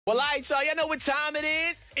Well, all right, y'all know what time it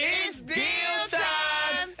is. It's deal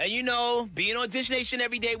time! And you know, being on Dish Nation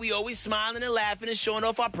every day, we always smiling and laughing and showing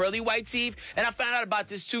off our pearly white teeth. And I found out about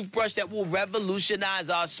this toothbrush that will revolutionize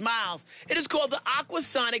our smiles. It is called the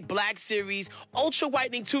Aquasonic Black Series Ultra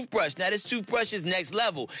Whitening Toothbrush. Now, this toothbrush is next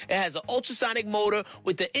level. It has an ultrasonic motor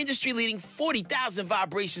with the industry-leading 40,000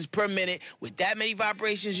 vibrations per minute. With that many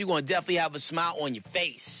vibrations, you're going to definitely have a smile on your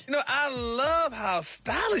face. You know, I love how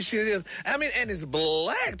stylish it is. I mean, and it's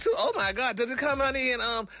black, too. Oh, my God. Does it come out in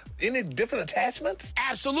any different attachments?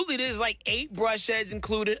 Absolutely. There's like 8 brush heads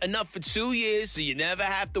included, enough for 2 years, so you never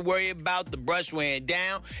have to worry about the brush wearing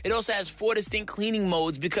down. It also has 4 distinct cleaning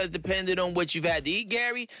modes because depending on what you've had to eat,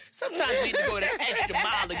 Gary, sometimes you need to go that extra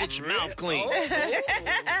mile to get your mouth clean.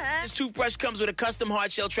 This toothbrush comes with a custom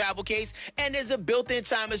hard shell travel case, and there's a built-in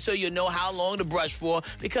timer so you'll know how long to brush for,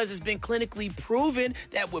 because it's been clinically proven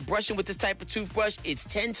that with brushing with this type of toothbrush, it's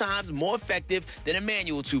 10 times more effective than a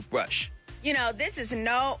manual toothbrush. You know, this is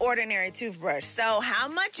no ordinary toothbrush. So how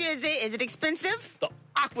much is it? Is it expensive? The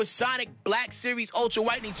Aquasonic Black Series Ultra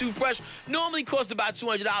Whitening Toothbrush normally costs about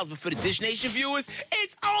 $200, but for the Dish Nation viewers,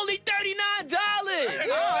 it's only $39. Oh, that's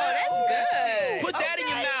good. Put that in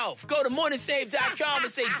your mouth. Go to morningsave.com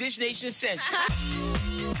and say Dish Nation sent you.